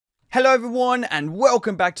Hello everyone and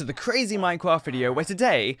welcome back to the crazy Minecraft video where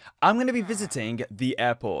today I'm going to be visiting the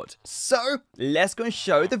airport. So let's go and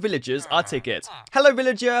show the villagers our ticket. Hello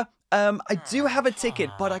villager, I do have a ticket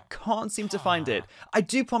but I can't seem to find it. I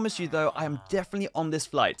do promise you though I am definitely on this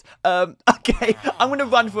flight. Okay, I'm going to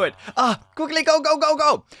run for it. Quickly go.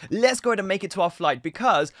 Let's go ahead and make it to our flight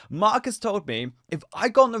because Mark has told me if I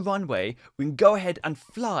go on the runway we can go ahead and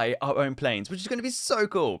fly our own planes, which is going to be so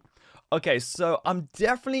cool. Okay, so I'm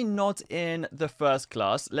definitely not in the first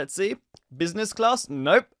class. Let's see. Business class?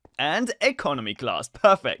 Nope. And economy class.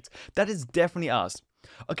 Perfect. That is definitely us.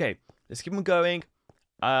 Okay, let's keep on going.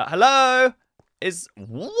 Hello?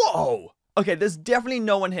 Whoa! Okay, there's definitely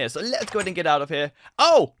no one here, so let's go ahead and get out of here.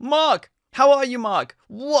 Oh, Mark! How are you, Mark?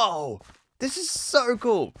 Whoa! This is so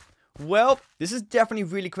cool. Well, this is definitely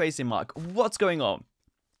really crazy, Mark. What's going on?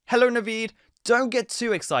 Hello, Naveed. Don't get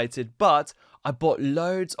too excited, but I bought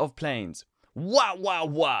loads of planes.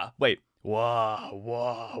 Wow. Wait.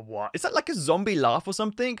 Wow. Is that like a zombie laugh or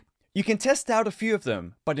something? You can test out a few of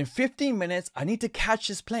them, but in 15 minutes, I need to catch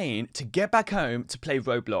this plane to get back home to play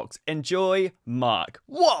Roblox. Enjoy, Mark.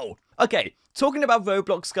 Whoa. Okay, talking about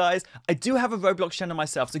Roblox, guys, I do have a Roblox channel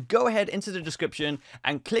myself, so go ahead into the description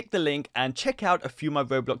and click the link and check out a few of my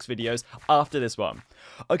Roblox videos after this one.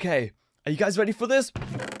 Okay, are you guys ready for this?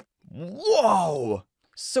 Whoa!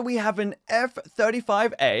 So we have an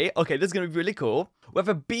F-35A. Okay, this is going to be really cool. We have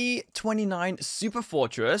a B-29 Super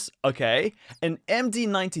Fortress. Okay. An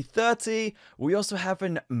MD-9030. We also have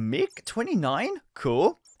an MiG-29.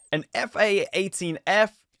 Cool. An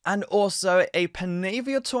FA-18F. And also a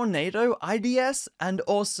Panavia Tornado IDS. And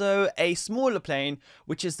also a smaller plane,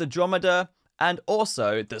 which is the Dromedar. And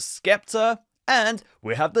also the Scepter. And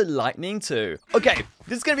we have the Lightning too. Okay,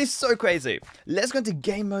 this is going to be so crazy. Let's go into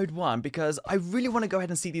game mode 1 because I really want to go ahead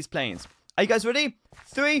and see these planes. Are you guys ready?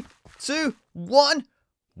 3, 2, 1.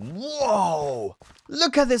 Whoa!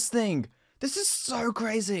 Look at this thing. This is so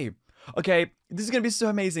crazy. Okay, this is going to be so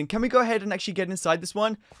amazing. Can we go ahead and actually get inside this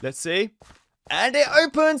one? Let's see. And it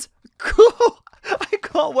opens. Cool. I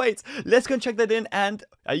can't wait. Let's go and check that in. And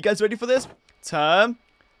are you guys ready for this? Turn.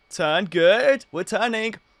 Good. We're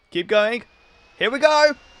turning. Keep going. Here we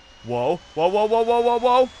go. Whoa.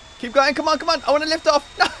 Keep going. Come on. I want to lift off.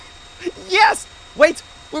 Yes. Wait.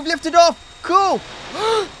 We've lifted off. Cool.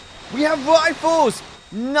 We have rifles.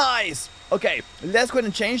 Nice. Okay. Let's go ahead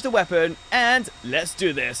and change the weapon. And let's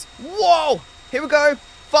do this. Whoa. Here we go.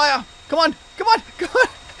 Fire. Come on.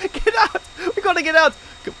 Get out. We got to get out.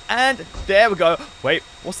 And there we go. Wait.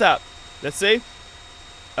 What's that? Let's see.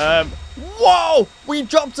 Whoa. We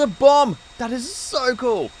dropped a bomb. That is so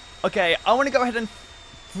cool. Okay, I want to go ahead and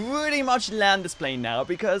pretty much land this plane now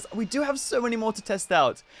because we do have so many more to test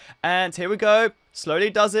out. And here we go.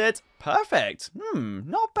 Slowly does it. Perfect.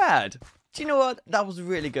 Not bad. Do you know what? That was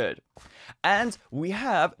really good. And we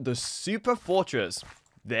have the Super Fortress.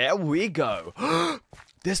 There we go.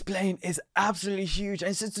 This plane is absolutely huge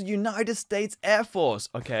and it's the United States Air Force.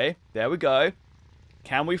 Okay, there we go.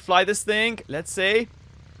 Can we fly this thing? Let's see.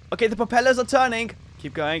 Okay, the propellers are turning.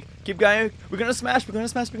 Keep going. We're gonna smash.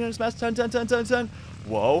 Turn.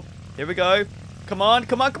 Whoa. Here we go. Come on.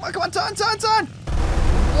 Turn.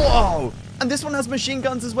 Whoa. And this one has machine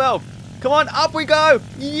guns as well. Come on, up we go.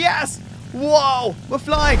 Yes. Whoa. We're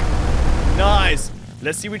flying. Nice.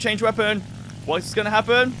 Let's see we change weapon. What's gonna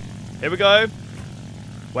happen? Here we go.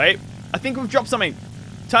 Wait. I think we've dropped something.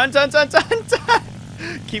 Turn.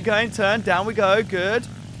 Keep going. Turn. Down we go. Good.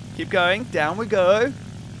 Keep going. Down we go.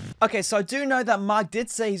 Okay, so I do know that Mark did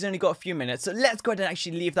say he's only got a few minutes, so let's go ahead and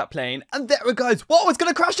actually leave that plane. And there it goes. Whoa, it's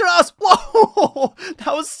going to crash on us. Whoa,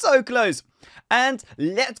 that was so close. And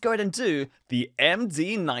let's go ahead and do the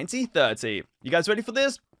MD-9030. You guys ready for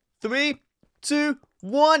this? 3, 2,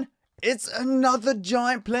 1. It's another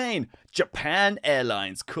giant plane. Japan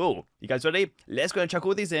Airlines. Cool. You guys ready? Let's go and chuck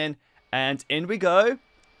all these in. And in we go.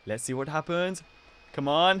 Let's see what happens. Come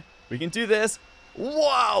on. We can do this.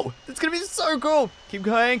 Wow, it's gonna be so cool. Keep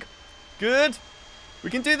going. Good. We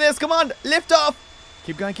can do this. Come on, lift off.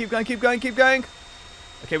 Keep going.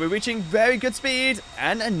 Okay, we're reaching very good speed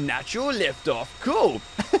and a natural lift off. Cool.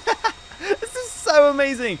 This is so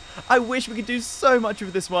amazing. I wish we could do so much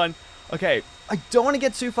with this one. Okay, I don't want to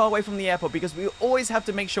get too far away from the airport because we always have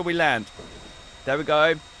to make sure we land. There we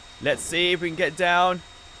go. Let's see if we can get down.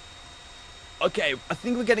 Okay, I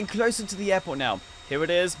think we're getting closer to the airport now. Here it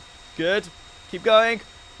is. Good. Keep going.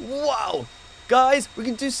 Wow. Guys, we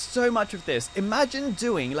can do so much with this. Imagine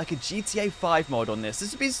doing like a GTA 5 mod on this.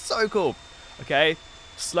 This would be so cool. Okay.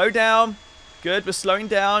 Slow down. Good. We're slowing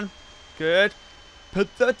down. Good.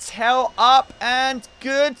 Put the tail up and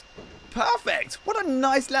good. Perfect. What a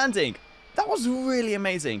nice landing. That was really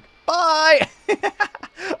amazing. Bye!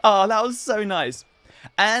 Oh, that was so nice.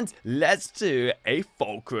 And let's do a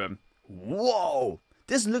fulcrum. Whoa!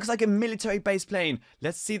 This looks like a military base plane.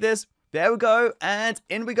 Let's see this. There we go. And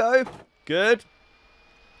in we go. Good.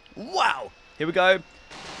 Wow. Here we go.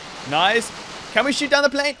 Nice. Can we shoot down the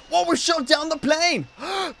plane? Whoa, we shot down the plane.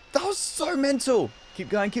 That was so mental. Keep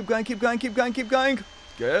going, keep going, keep going, keep going, keep going.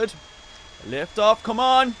 Good. Lift off. Come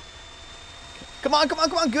on. Come on, come on,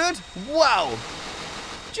 come on. Good. Wow.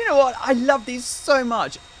 Do you know what? I love these so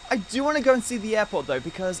much. I do want to go and see the airport, though,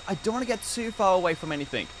 because I don't want to get too far away from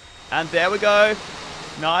anything. And there we go.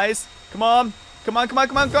 Nice. Come on. Come on, come on,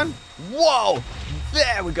 come on, come on. Whoa.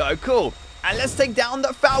 There we go. Cool. And let's take down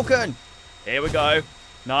the Falcon. Here we go.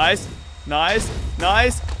 Nice. Nice.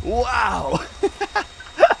 Nice. Wow.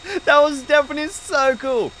 That was definitely so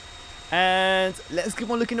cool. And let's keep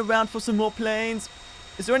on looking around for some more planes.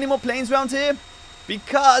 Is there any more planes around here?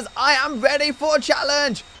 Because I am ready for a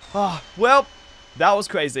challenge. Oh, well, that was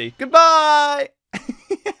crazy. Goodbye.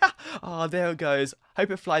 Oh, there it goes.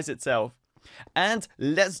 Hope it flies itself. And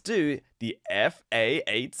let's do the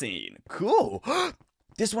FA-18. Cool.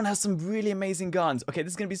 This one has some really amazing guns. Okay,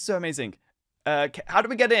 this is going to be so amazing. How do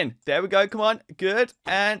we get in? There we go. Come on. Good.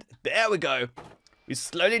 And there we go. We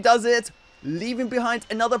slowly does it, leaving behind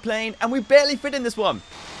another plane, and we barely fit in this one.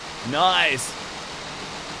 Nice.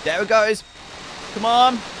 There it goes. Come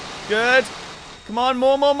on. Good. Come on.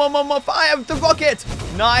 More, more, more, more, more. Fire the rocket.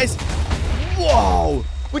 Nice. Whoa.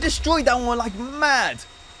 We destroyed that one like mad.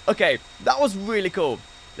 Okay, that was really cool.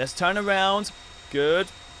 Let's turn around. Good.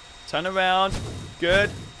 Turn around. Good.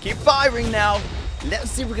 Keep firing now.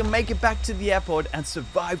 Let's see if we can make it back to the airport and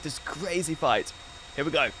survive this crazy fight. Here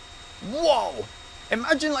we go. Whoa.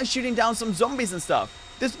 Imagine like shooting down some zombies and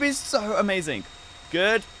stuff. This would be so amazing.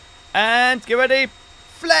 Good. And get ready.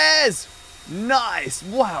 Flares. Nice.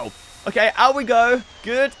 Wow. Okay, out we go.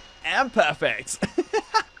 Good and perfect.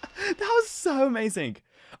 That was so amazing.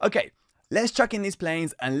 Okay, let's chuck in these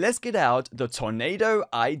planes and let's get out the Tornado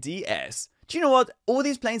IDS. Do you know what? All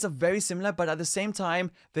these planes are very similar, but at the same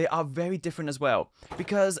time, they are very different as well.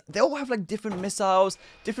 Because they all have like different missiles,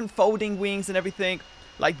 different folding wings and everything.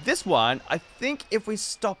 Like this one, I think if we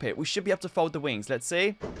stop it, we should be able to fold the wings. Let's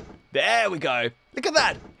see. There we go. Look at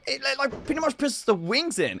that. It like pretty much pushes the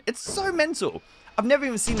wings in. It's so mental. I've never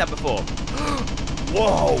even seen that before.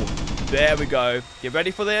 Whoa. There we go. Get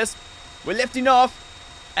ready for this. We're lifting off.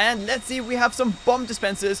 And let's see if we have some bomb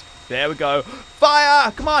dispensers. There we go.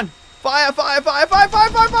 Fire. Come on. Fire, fire, fire, fire, fire,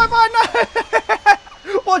 fire, fire, fire.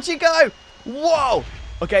 No. Watch it go. Whoa.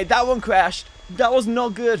 Okay, that one crashed. That was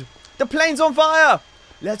not good. The plane's on fire.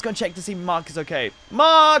 Let's go and check to see Mark is okay.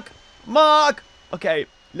 Mark. Mark. Okay,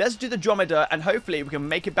 let's do the drometer and hopefully we can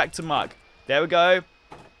make it back to Mark. There we go.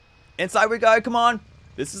 Inside we go. Come on.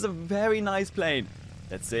 This is a very nice plane.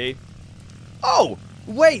 Let's see. Oh,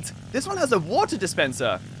 wait. This one has a water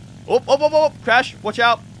dispenser. Oh, oh, oh, oh. Crash. Watch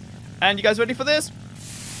out. And you guys ready for this?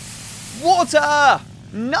 Water!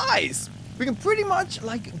 Nice! We can pretty much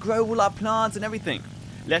like grow all our plants and everything.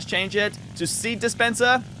 Let's change it to seed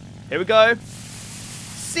dispenser. Here we go.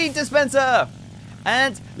 Seed dispenser!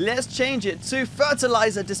 And let's change it to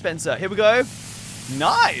fertilizer dispenser. Here we go.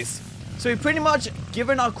 Nice! So we've pretty much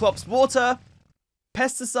given our crops water,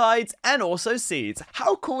 pesticides, and also seeds.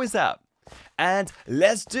 How cool is that? And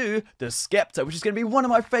let's do the Scepter, which is going to be one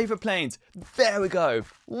of my favorite planes. There we go.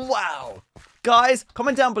 Wow. Guys,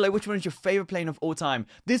 comment down below which one is your favorite plane of all time.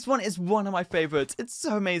 This one is one of my favorites. It's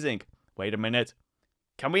so amazing. Wait a minute.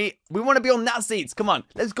 Can we want to be on that seat. Come on.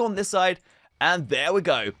 Let's go on this side. And there we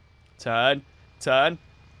go. Turn. Turn.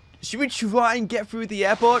 Should we try and get through the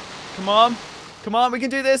airport? Come on. Come on. We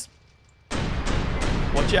can do this.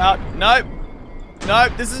 Watch out. Nope.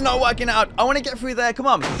 Nope. This is not working out. I want to get through there. Come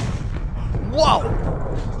on. Whoa.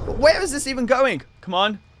 Where is this even going? Come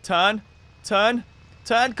on. Turn. Turn.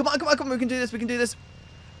 Turn. Come on, come on, come on. We can do this. We can do this.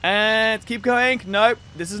 And keep going. Nope.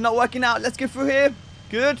 This is not working out. Let's go through here.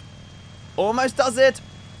 Good. Almost does it.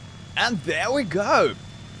 And there we go.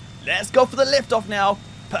 Let's go for the liftoff now.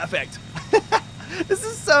 Perfect. This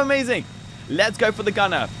is so amazing. Let's go for the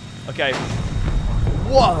gunner. Okay.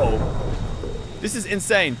 Whoa. This is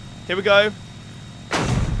insane. Here we go.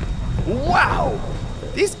 Wow.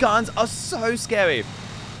 These guns are so scary.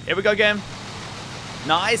 Here we go again.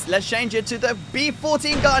 Nice. Let's change it to the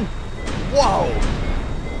B-14 gun. Whoa.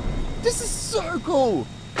 This is so cool.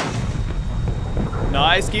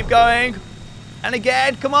 Nice. Keep going. And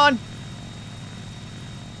again. Come on.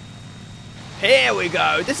 Here we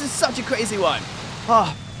go. This is such a crazy one.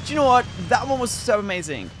 Oh, do you know what? That one was so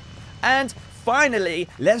amazing. And finally,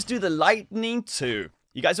 let's do the Lightning 2.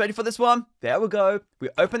 You guys ready for this one? There we go. We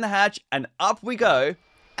open the hatch and up we go.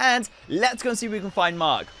 And let's go and see if we can find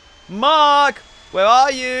Mark. Mark! Where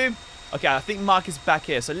are you? Okay, I think Mark is back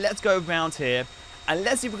here. So let's go around here. And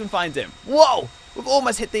let's see if we can find him. Whoa! We've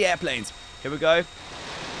almost hit the airplanes. Here we go.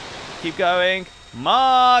 Keep going.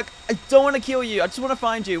 Mark! I don't want to kill you. I just want to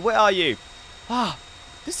find you. Where are you? Ah,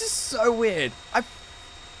 this is so weird. I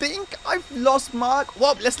think I've lost Mark.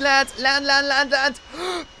 Whoa, let's land. Land, land, land, land.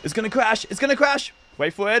 It's going to crash. It's going to crash.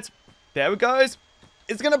 Wait for it. There it goes.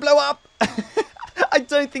 It's going to blow up. I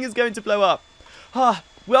don't think it's going to blow up. Ah,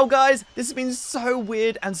 well, guys, this has been so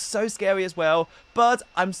weird and so scary as well. But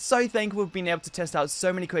I'm so thankful we've been able to test out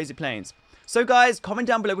so many crazy planes. So, guys, comment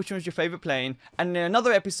down below which one was your favorite plane. And in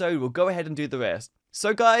another episode, we'll go ahead and do the rest.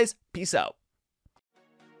 So, guys, peace out.